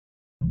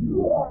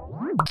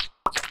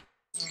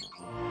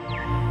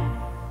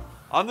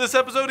On this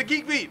episode of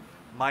Geek Beat,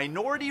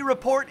 Minority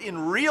Report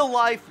in real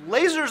life,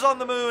 lasers on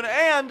the moon,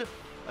 and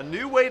a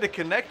new way to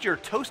connect your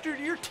toaster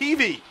to your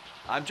TV.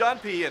 I'm John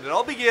P, and it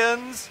all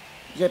begins...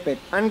 Zip it.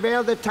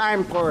 Unveil the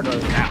time portal.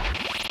 now.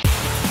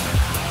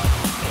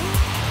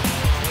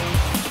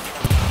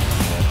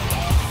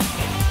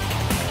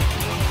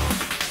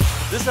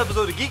 This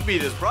episode of Geek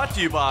Beat is brought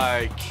to you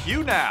by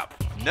QNAP.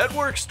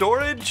 Network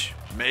storage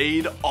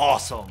made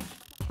awesome.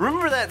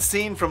 Remember that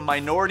scene from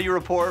Minority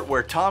Report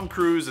where Tom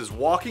Cruise is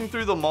walking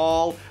through the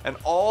mall and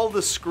all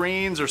the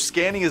screens are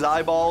scanning his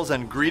eyeballs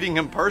and greeting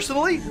him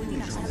personally?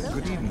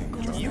 Good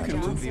evening. You can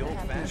move the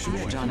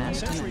old-fashioned John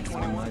Aston.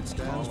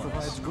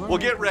 Well,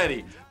 get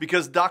ready,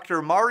 because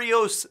Dr.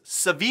 Marios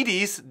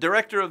Savidis,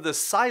 director of the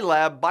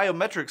SciLab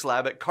Biometrics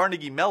Lab at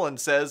Carnegie Mellon,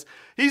 says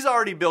he's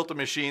already built a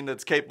machine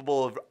that's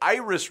capable of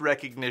iris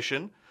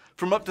recognition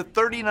from up to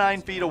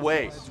 39 feet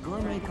away.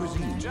 Gourmet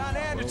cuisine. John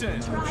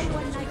Anderton.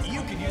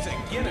 You can use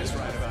a Guinness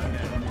right about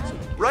now.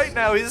 Right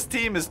now, his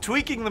team is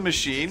tweaking the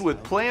machine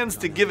with plans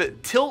to give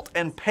it tilt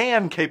and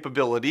pan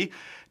capability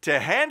to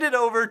hand it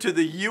over to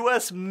the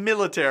US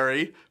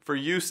military for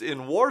use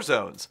in war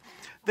zones.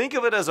 Think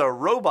of it as a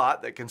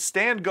robot that can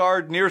stand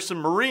guard near some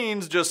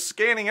Marines just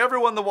scanning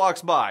everyone that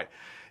walks by.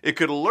 It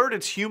could alert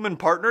its human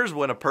partners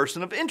when a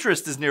person of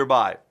interest is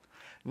nearby.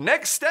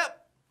 Next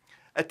step,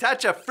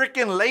 attach a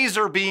frickin'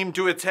 laser beam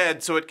to its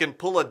head so it can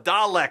pull a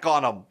Dalek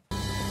on them.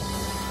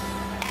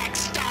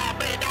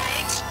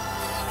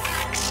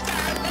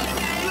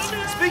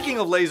 Speaking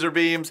of laser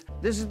beams,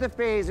 This is the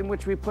phase in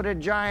which we put a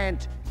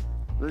giant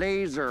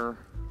laser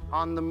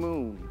on the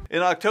moon.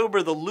 in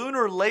October, the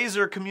Lunar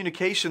Laser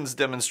Communications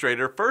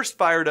Demonstrator first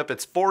fired up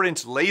its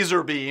 4-inch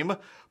laser beam,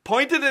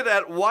 pointed it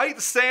at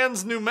White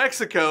Sands, New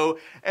Mexico,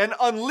 and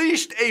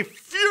unleashed a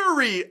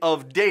fury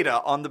of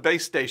data on the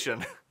base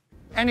station.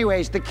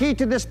 Anyways, the key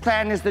to this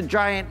plan is the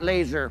giant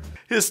laser.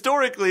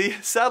 Historically,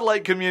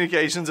 satellite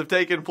communications have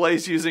taken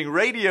place using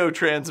radio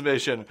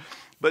transmission,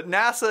 but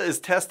NASA is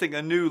testing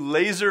a new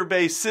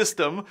laser-based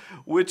system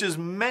which is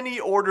many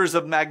orders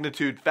of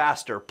magnitude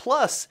faster,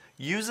 plus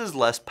uses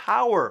less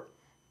power.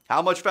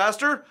 How much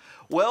faster?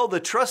 Well, the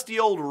trusty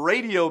old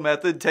radio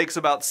method takes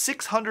about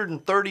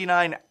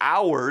 639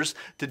 hours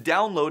to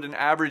download an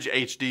average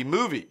HD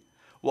movie,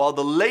 while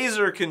the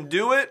laser can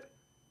do it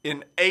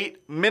in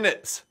 8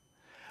 minutes.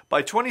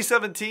 By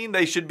 2017,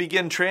 they should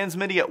begin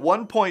transmitting at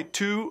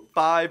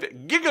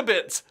 1.25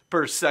 gigabits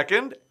per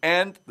second,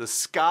 and the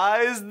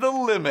sky's the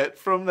limit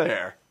from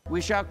there.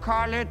 We shall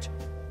call it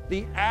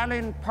the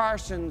Alan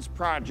Parsons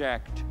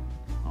Project.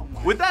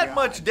 With that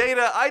much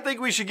data, I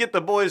think we should get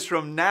the boys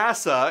from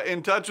NASA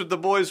in touch with the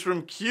boys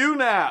from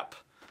QNAP.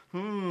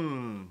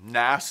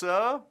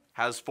 NASA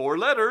has 4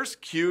 letters.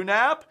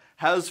 QNAP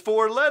has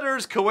 4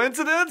 letters.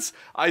 Coincidence?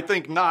 I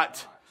think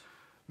not.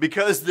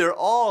 Because they're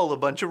all a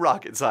bunch of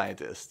rocket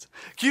scientists.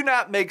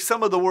 QNAP makes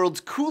some of the world's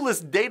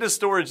coolest data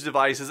storage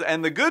devices,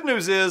 and the good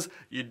news is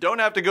you don't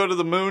have to go to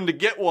the moon to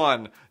get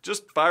one.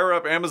 Just fire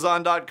up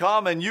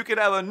Amazon.com and you can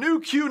have a new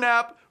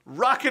QNAP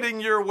rocketing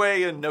your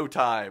way in no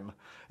time.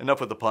 Enough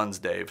with the puns,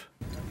 Dave.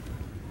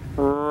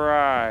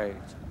 Right.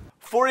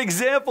 For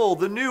example,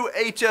 the new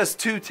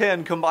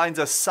HS210 combines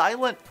a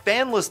silent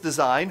fanless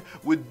design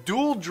with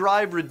dual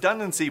drive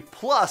redundancy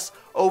plus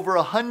over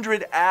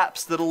 100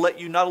 apps that'll let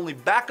you not only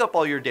back up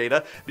all your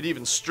data, but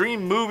even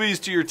stream movies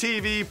to your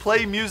TV,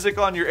 play music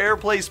on your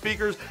AirPlay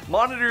speakers,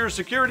 monitor your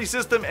security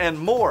system, and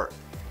more.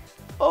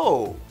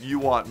 Oh, you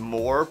want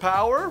more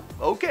power?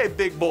 Okay,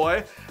 big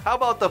boy. How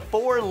about the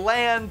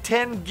 4LAN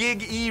 10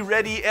 gig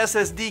E-ready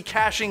SSD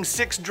caching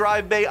 6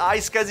 drive bay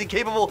iSCSI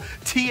capable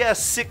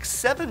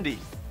TS670?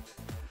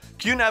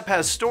 QNAP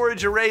has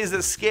storage arrays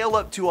that scale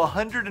up to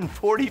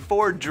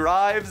 144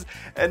 drives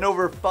and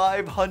over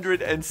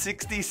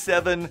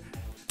 567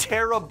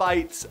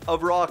 terabytes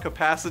of raw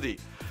capacity.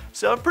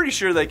 So I'm pretty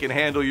sure they can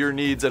handle your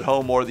needs at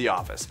home or the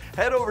office.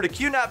 Head over to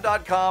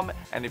QNAP.com,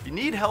 and if you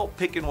need help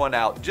picking one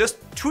out, just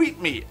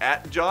tweet me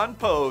at John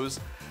Pose,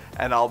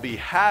 and I'll be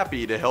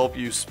happy to help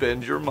you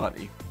spend your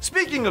money.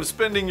 Speaking of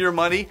spending your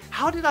money,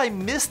 how did I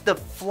miss the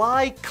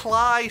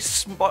FlyCly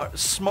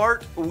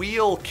Smart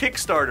Wheel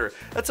Kickstarter?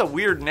 That's a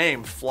weird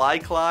name,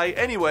 FlyCly.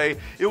 Anyway,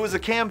 it was a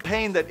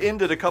campaign that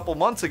ended a couple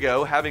months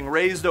ago, having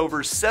raised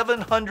over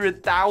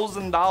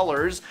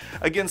 $700,000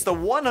 against a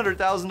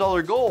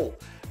 $100,000 goal.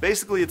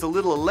 Basically, it's a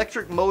little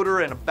electric motor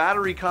and a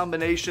battery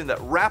combination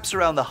that wraps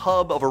around the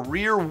hub of a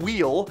rear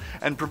wheel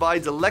and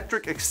provides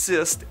electric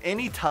assist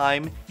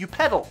anytime you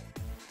pedal.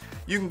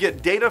 You can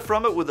get data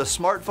from it with a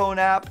smartphone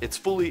app.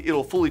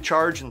 It'll fully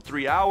charge in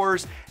 3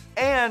 hours,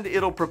 and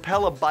it'll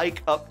propel a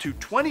bike up to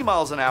 20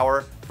 miles an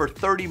hour for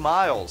 30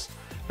 miles.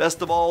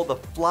 Best of all, the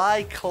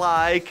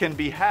FlyCly can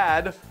be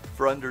had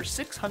for under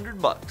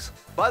 600 bucks.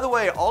 By the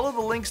way, all of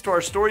the links to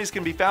our stories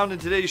can be found in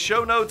today's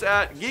show notes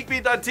at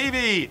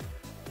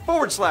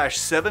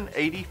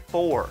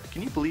geekbeat.tv/784.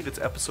 Can you believe it's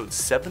episode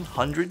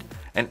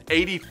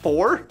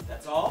 784?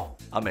 That's all?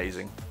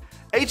 Amazing.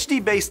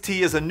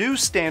 HD-Base-T is a new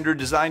standard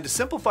designed to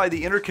simplify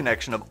the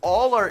interconnection of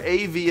all our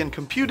AV and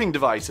computing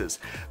devices.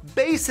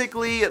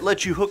 Basically, it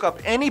lets you hook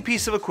up any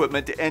piece of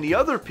equipment to any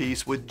other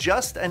piece with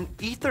just an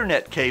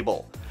Ethernet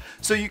cable.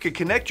 So you can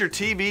connect your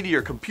TV to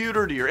your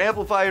computer, to your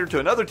amplifier, to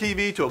another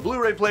TV, to a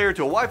Blu-ray player,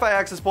 to a Wi-Fi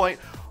access point,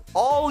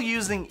 all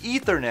using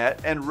Ethernet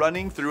and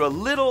running through a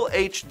little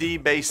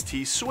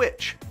HD-Base-T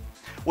switch.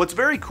 What's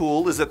very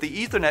cool is that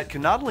the Ethernet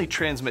can not only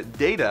transmit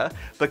data,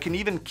 but can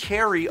even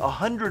carry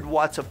 100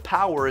 watts of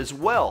power as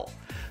well.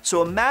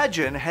 So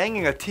imagine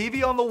hanging a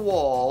TV on the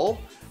wall,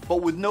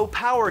 but with no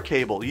power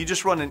cable. You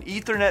just run an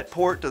Ethernet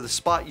port to the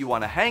spot you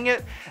want to hang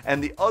it,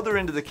 and the other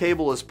end of the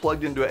cable is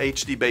plugged into a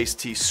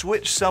HD-Base-T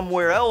switch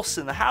somewhere else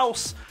in the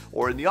house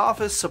or in the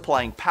office,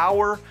 supplying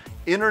power,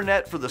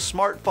 internet for the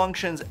smart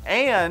functions,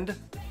 and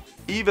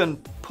even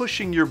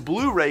pushing your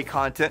Blu-ray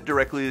content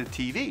directly to the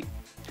TV.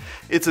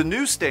 It's a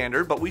new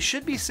standard, but we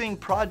should be seeing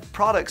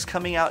products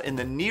coming out in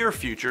the near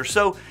future,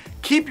 so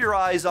keep your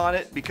eyes on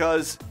it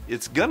because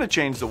it's gonna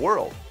change the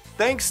world.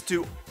 Thanks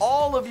to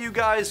all of you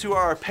guys who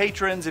are our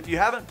patrons. If you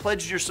haven't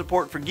pledged your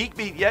support for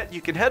GeekBeat yet,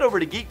 you can head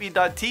over to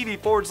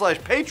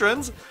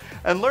geekbeat.tv/patrons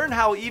and learn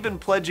how even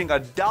pledging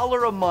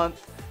 $1 a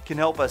month can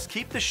help us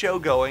keep the show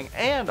going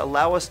and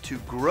allow us to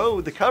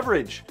grow the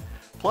coverage.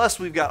 Plus,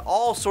 we've got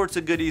all sorts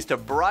of goodies to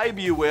bribe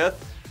you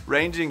with,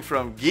 ranging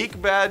from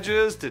geek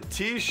badges to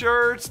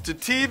t-shirts to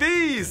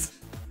TVs.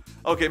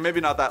 Okay,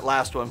 maybe not that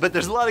last one, but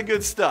there's a lot of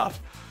good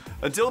stuff.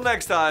 Until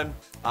next time,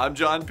 I'm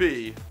John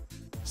P.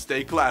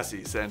 Stay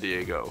classy, San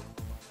Diego.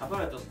 How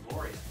about a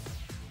DeLorean?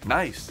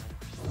 Nice.